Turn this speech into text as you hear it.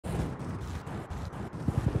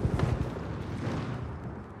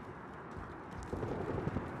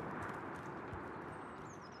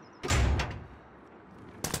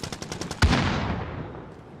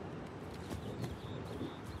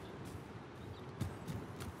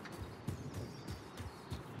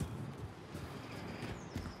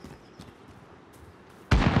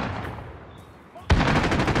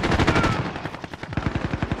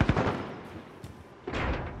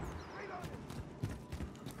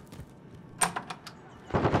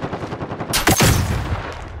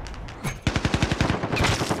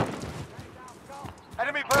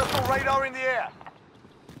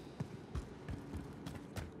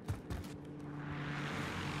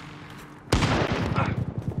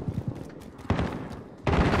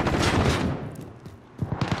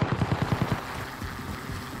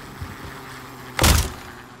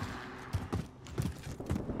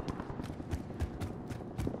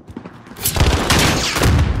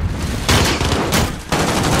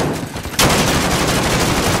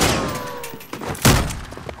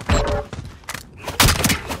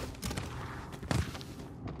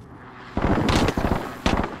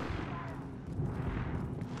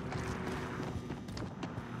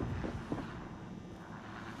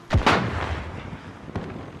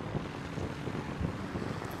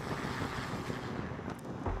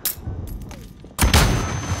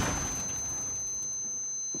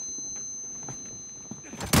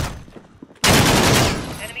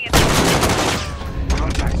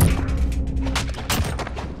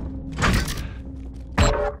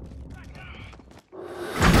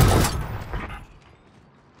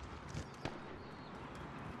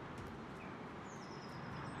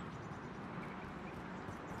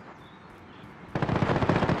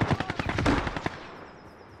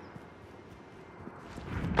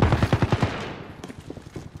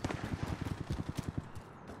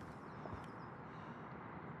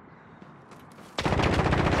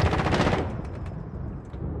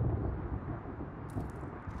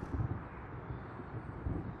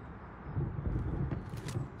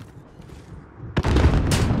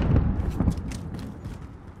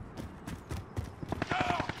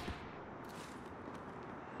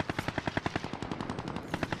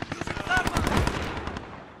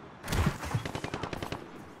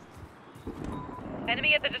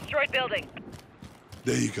destroyed building.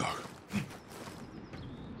 There you go.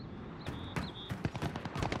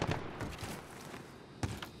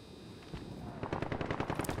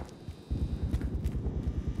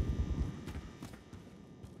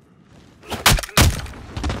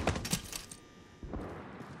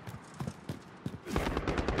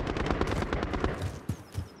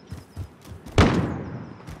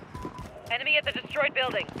 Enemy at the destroyed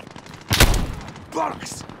building.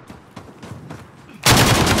 Bollocks!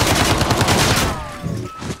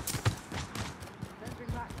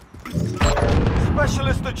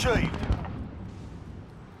 Specialist achieved.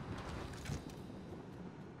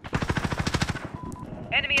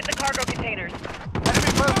 Enemy at the cargo containers.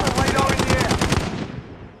 Enemy personal radar in the air.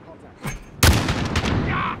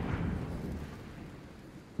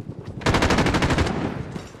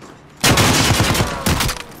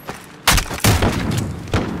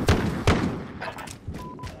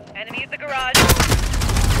 Enemy at the garage.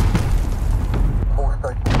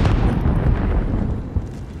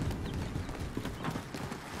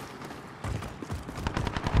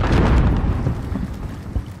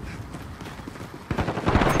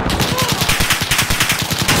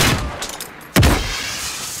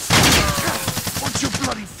 Watch your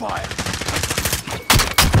bloody fire!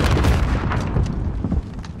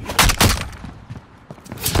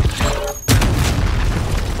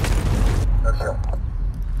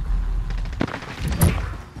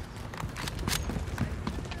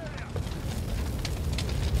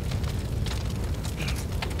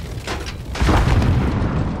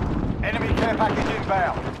 Enemy care package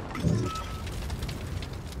inbound.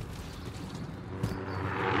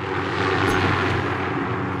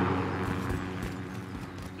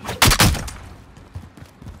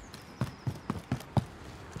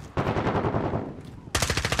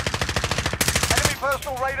 Enemy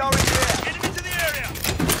personal radar in the air. Get him into the area!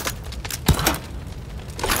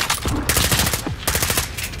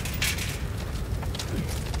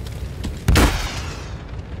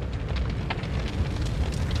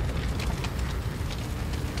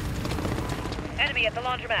 Enemy at the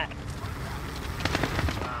laundromat.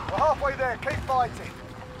 We're halfway there. Keep fighting.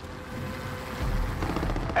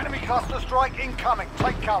 Enemy cluster strike incoming.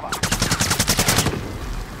 Take cover.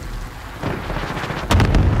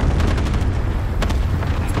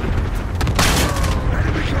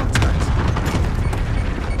 Enemy contact!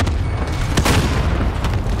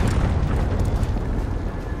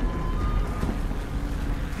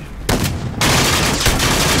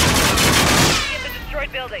 Enemy at the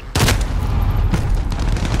destroyed building.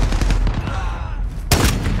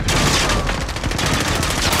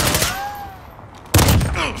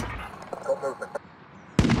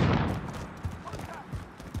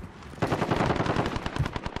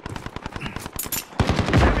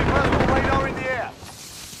 Enemy personal radar in the air.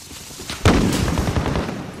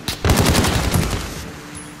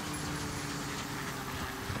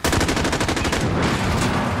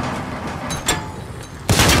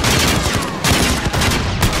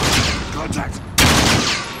 Contact!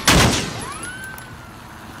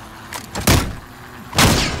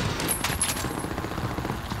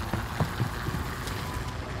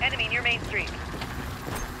 Enemy near Main Street.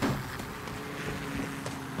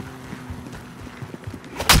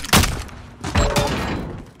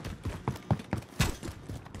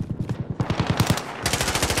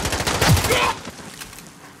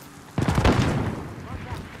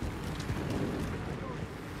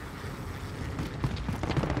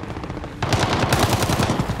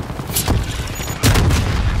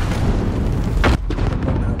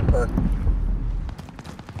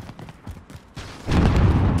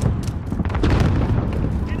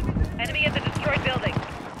 Enemy at the destroyed building.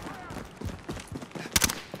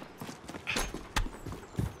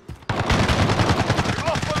 We've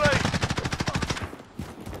lost the lead.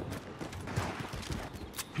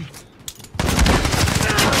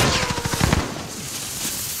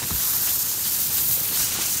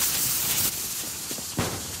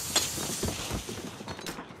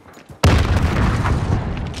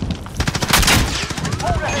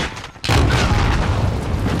 Hold ahead.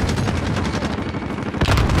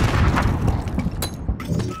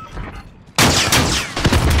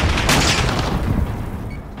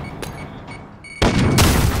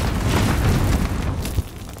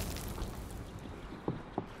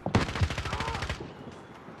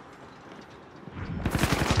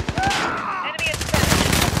 Enemy at center.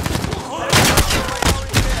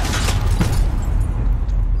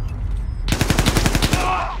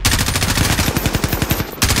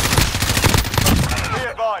 Be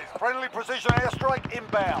advised, friendly precision airstrike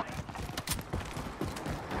inbound.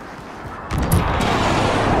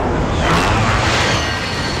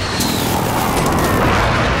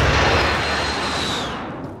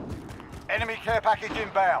 Care package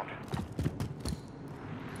inbound.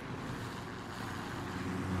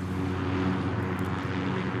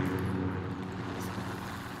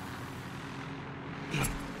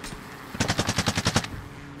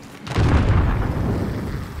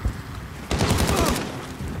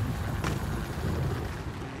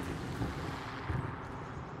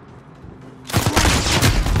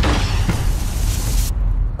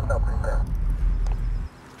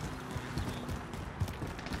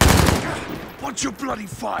 Watch your bloody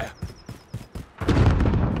fire!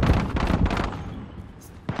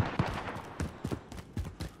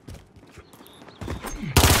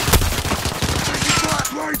 Taking fire!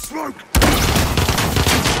 Blowing smoke!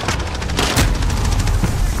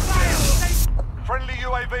 Friendly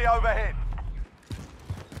UAV overhead.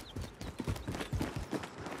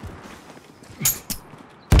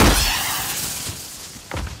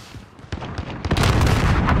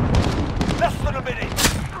 Less than a minute.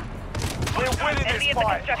 We're winning Enemy this at the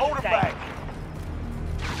fight. construction Hold 'em site. back.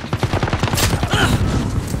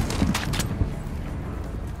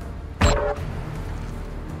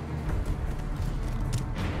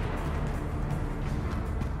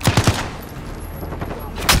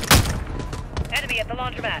 Enemy at the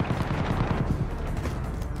laundromat.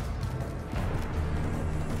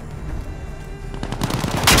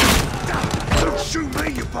 Don't shoot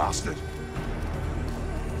me, you bastard!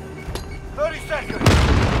 30 seconds.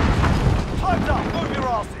 Time's up. Move your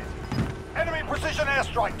asses. Enemy precision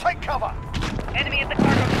airstrike. Take cover. Enemy at the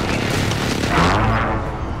cargo container.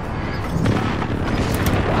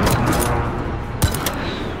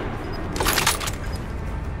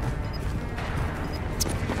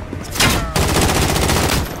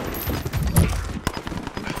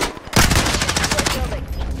 Building.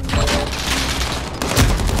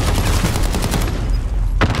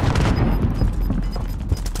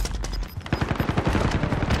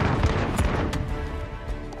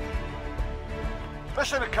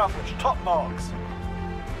 Mission accomplished. Top marks.